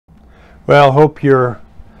Well, hope you're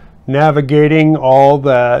navigating all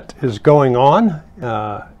that is going on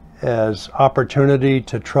as opportunity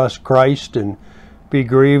to trust Christ and be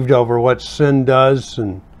grieved over what sin does,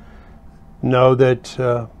 and know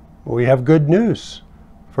that we have good news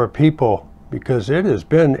for people, because it has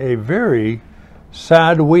been a very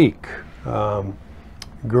sad week.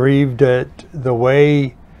 Grieved at the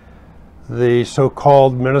way the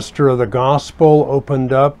so-called minister of the gospel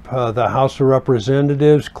opened up the House of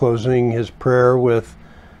Representatives, closing his prayer with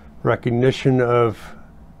recognition of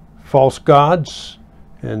false gods,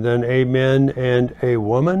 and then amen and a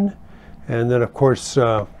woman, and then of course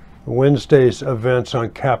Wednesday's events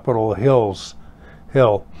on Capitol Hill.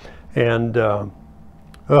 And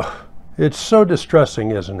it's so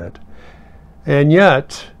distressing, isn't it? And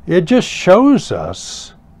yet it just shows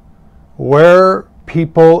us where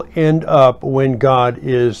people end up when God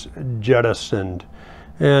is jettisoned.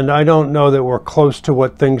 And I don't know that we're close to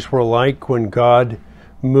what things were like when God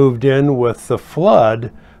moved in with the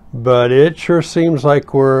flood, but it sure seems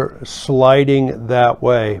like we're sliding that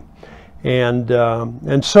way. And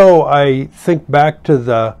so I think back to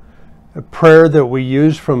the prayer that we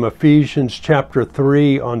used from Ephesians chapter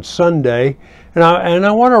 3 on Sunday, and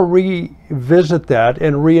I want to revisit that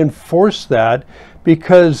and reinforce that,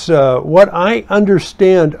 because what I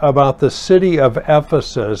understand about the city of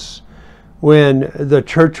Ephesus when the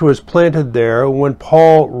church was planted there, when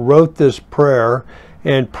Paul wrote this prayer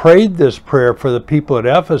and prayed this prayer for the people at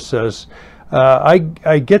Ephesus, I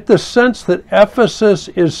get the sense that Ephesus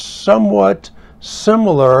is somewhat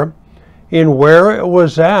similar in where it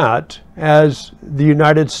was at as the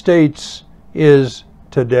United States is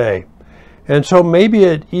today. And so maybe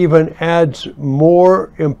it even adds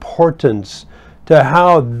more importance to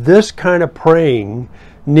how this kind of praying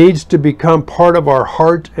needs to become part of our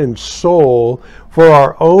heart and soul for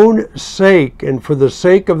our own sake, and for the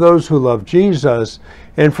sake of those who love Jesus,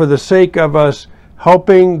 and for the sake of us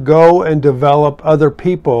helping go and develop other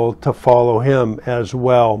people to follow him as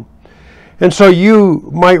well. And so you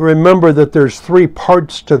might remember that there's three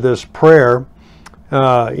parts to this prayer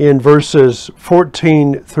in verses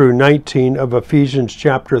 14 through 19 of Ephesians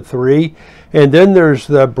chapter 3. And then there's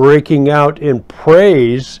the breaking out in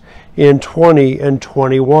praise in 20 and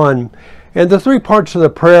 21. And the three parts of the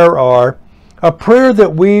prayer are a prayer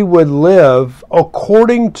that we would live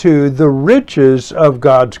according to the riches of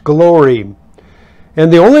God's glory.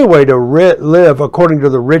 And the only way to live according to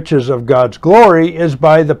the riches of God's glory is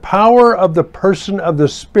by the power of the person of the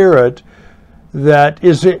Spirit that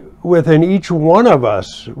is within each one of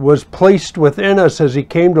us, was placed within us as he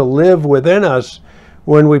came to live within us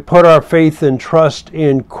when we put our faith and trust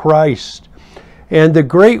in Christ. And the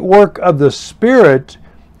great work of the Spirit,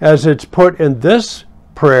 as it's put in this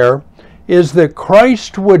prayer, is that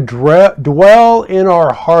Christ would dwell in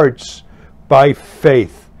our hearts by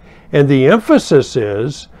faith. And the emphasis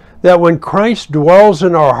is that when Christ dwells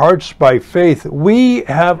in our hearts by faith, we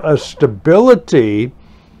have a stability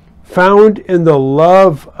found in the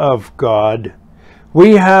love of God.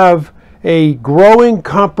 We have a growing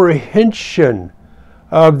comprehension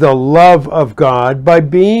of the love of God by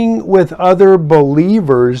being with other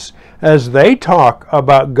believers as they talk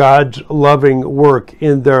about God's loving work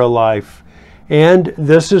in their life. And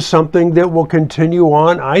this is something that will continue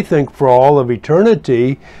on, I think, for all of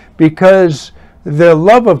eternity, because the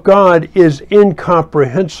love of God is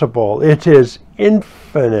incomprehensible. It is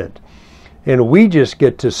infinite. And we just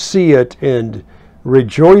get to see it and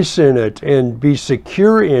rejoice in it and be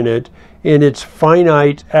secure in it, in its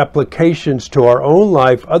finite applications to our own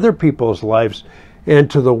life, other people's lives, and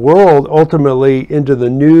to the world, ultimately into the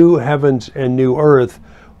new heavens and new earth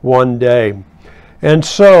one day. And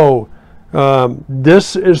so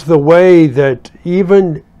this is the way that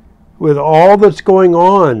even with all that's going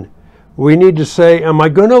on, we need to say, am I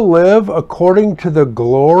going to live according to the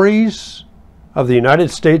glories of the United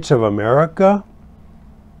States of America?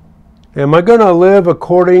 Am I going to live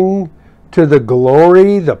according to the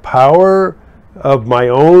glory, the power of my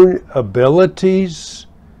own abilities,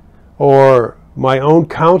 or my own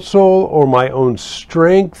counsel, or my own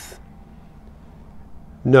strength?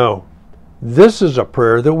 No. This is a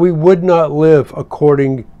prayer that we would not live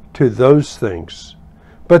according to those things,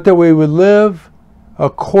 but that we would live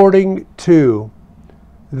according to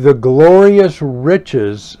the glorious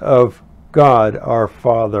riches of God our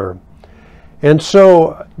Father. And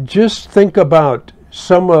so just think about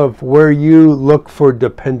some of where you look for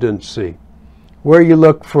dependency, where you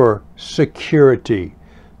look for security.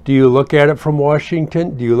 Do you look at it from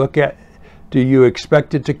Washington? Do you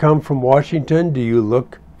expect it to come from Washington? Do you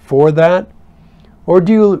look for that? Or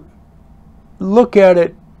do you look at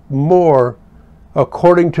it more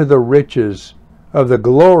according to the riches of the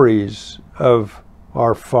glories of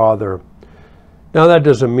our Father. Now, that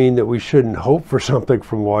doesn't mean that we shouldn't hope for something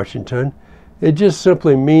from Washington. It just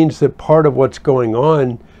simply means that part of what's going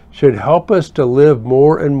on should help us to live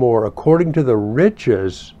more and more according to the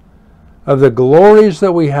riches of the glories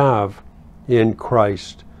that we have in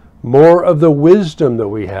Christ, more of the wisdom that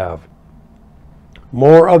we have,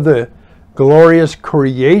 more of the glorious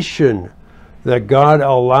creation that God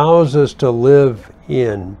allows us to live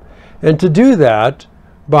in. And to do that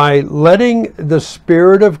by letting the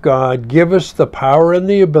Spirit of God give us the power and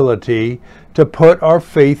the ability to put our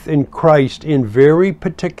faith in Christ in very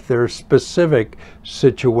particular, specific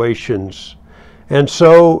situations. And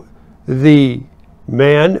so the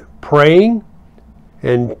man praying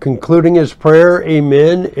and concluding his prayer,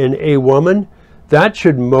 amen, and a woman, that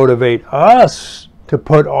should motivate us to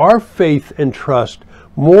put our faith and trust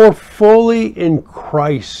more fully in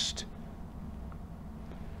Christ.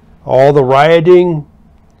 All the rioting,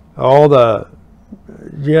 all the,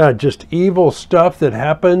 just evil stuff that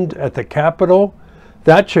happened at the Capitol,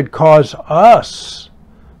 that should cause us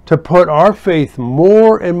to put our faith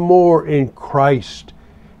more and more in Christ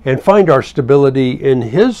and find our stability in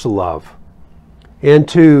His love, and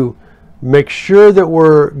to make sure that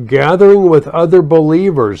we're gathering with other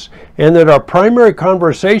believers and that our primary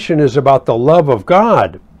conversation is about the love of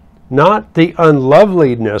God, not the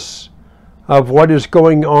unloveliness of what is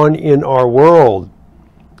going on in our world.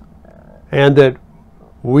 And that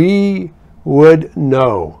we would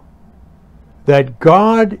know that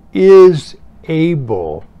God is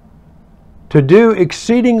able to do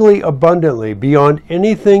exceedingly abundantly beyond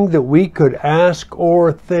anything that we could ask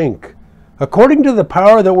or think, according to the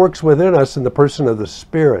power that works within us in the person of the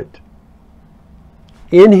Spirit,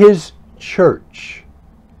 in His church,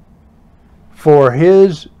 for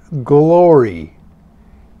His glory,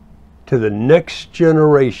 to the next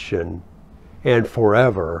generation, and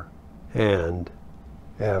forever and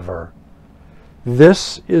ever.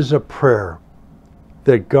 This is a prayer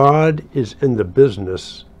that God is in the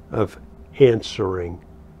business of answering,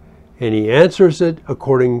 and He answers it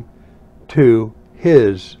according to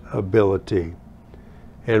His ability.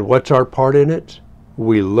 And what's our part in it?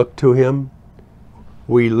 We look to Him.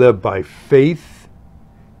 We live by faith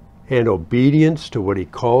and obedience to what He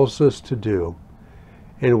calls us to do.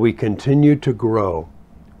 And we continue to grow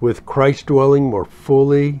with Christ dwelling more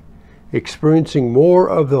fully, experiencing more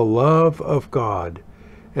of the love of God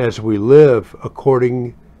as we live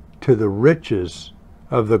according to the riches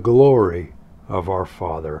of the glory of our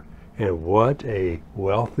Father. And what a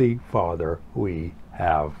wealthy Father we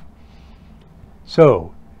have.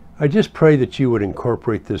 So, I just pray that you would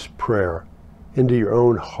incorporate this prayer into your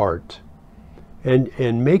own heart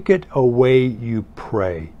and make it a way you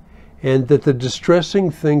pray. And that the distressing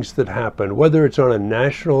things that happen, whether it's on a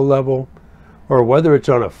national level or whether it's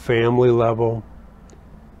on a family level,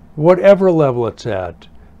 whatever level it's at,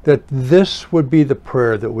 that this would be the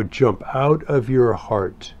prayer that would jump out of your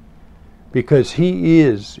heart, because He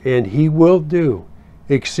is and He will do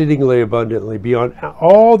exceedingly abundantly beyond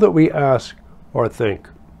all that we ask or think.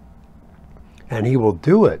 And He will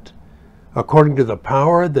do it according to the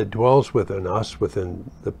power that dwells within us, within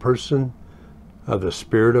the person of the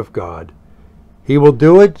Spirit of God. He will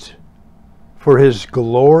do it for His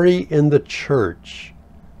glory in the church,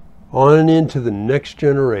 on into the next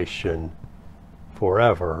generation,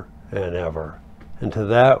 forever and ever. And to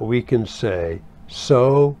that we can say,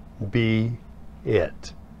 so be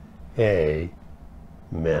it. Amen.